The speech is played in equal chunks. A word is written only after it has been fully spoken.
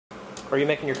Are you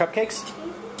making your cupcakes?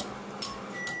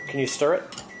 Can you stir it?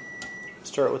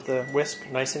 Stir it with the whisk,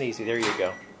 nice and easy. There you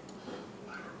go.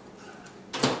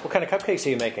 What kind of cupcakes are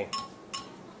you making?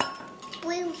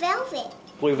 Blue velvet.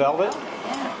 Blue velvet?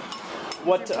 Yeah.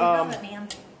 What? Blue velvet, ma'am.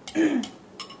 Do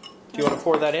you want to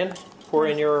pour that in? Pour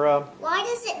in your. Why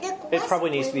does it look It less probably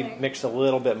needs to be bluer? mixed a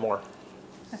little bit more.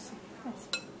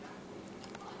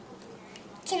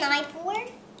 Can I pour?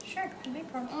 Sure, you may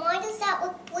pour. Why does that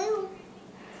look blue?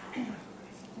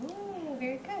 Ooh,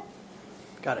 very good.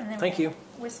 Got it. And then Thank you.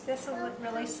 Whisk this a little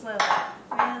really slow.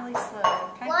 Really slow.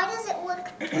 Okay? Why does it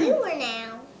look bluer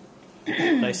now?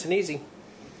 Nice and easy.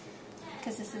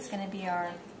 Because this is going to be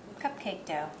our cupcake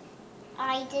dough.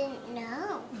 I didn't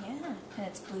know. Yeah, and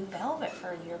it's blue velvet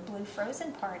for your blue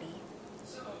Frozen party.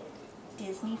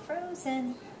 Disney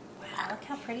Frozen. Wow, look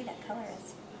how pretty that color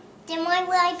is. Then why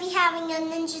would I be having a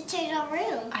Ninja Turtle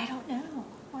room? I don't know.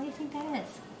 Why do you think that is?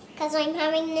 Because I'm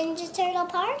having Ninja Turtle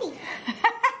party.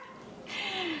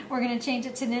 We're going to change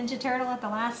it to Ninja Turtle at the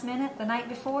last minute, the night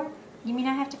before? You mean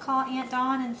I have to call Aunt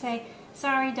Dawn and say,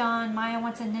 sorry, Dawn, Maya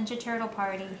wants a Ninja Turtle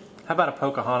party. How about a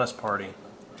Pocahontas party?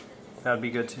 That would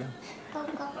be good too.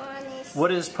 Pocahontas.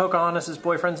 What is Pocahontas'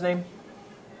 boyfriend's name?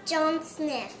 John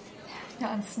Sniff.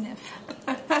 John Sniff.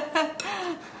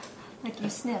 Like you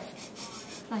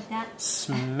sniff. Like that.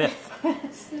 Smith.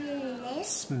 Sniff.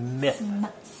 Smith.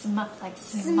 Like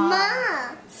small.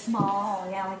 Sma. Small,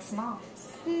 yeah, like small.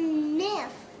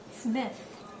 Sniff.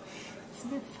 Smith.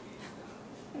 Smith.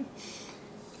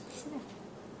 Smith.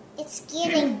 It's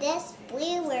getting this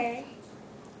bluer.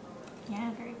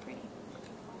 Yeah, very pretty.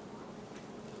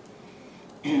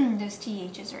 Those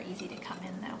THs are easy to come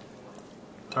in though.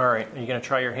 Alright, are you going to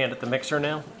try your hand at the mixer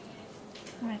now?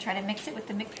 I'm going to try to mix it with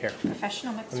the Here.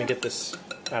 professional mixer. Let me get this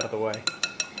out of the way.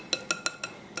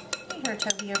 You hear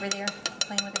Toby over there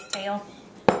playing with his tail.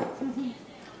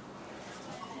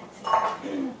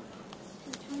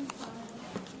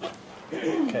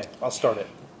 Okay, I'll start it.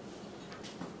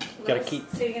 You gotta keep.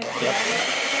 So you're going to put Yep.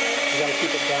 that You gotta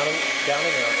keep it down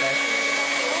in there, okay?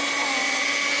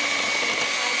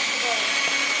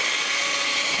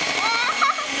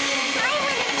 I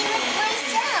want to do it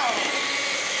myself.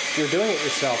 You're doing it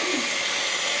yourself.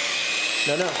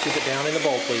 No, keep it down in the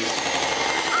bowl, please.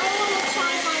 I want to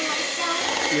try by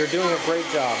myself. You're doing a great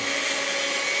job.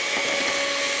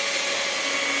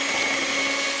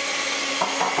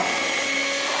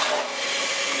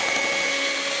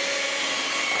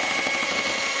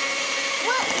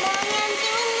 What, Mommy? I'm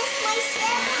doing this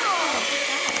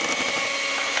myself.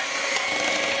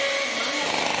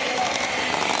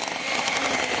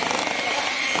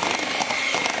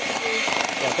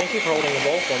 Yeah, thank you for holding the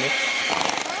bowl for me.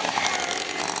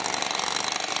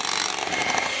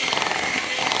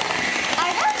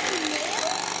 Are those new?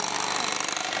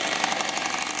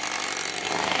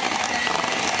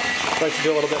 I'd like to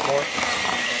do a little bit more.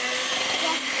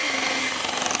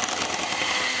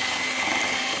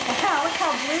 Wow, look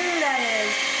how blue that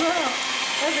is. Whoa,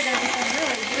 those are going to be some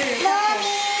really blue.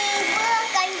 Mommy,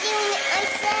 look, I'm doing it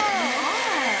myself.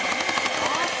 Wow,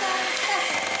 awesome. That's,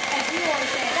 as you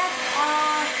always say, that's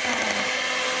awesome.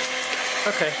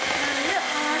 Okay. You're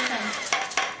awesome.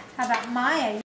 How about Maya?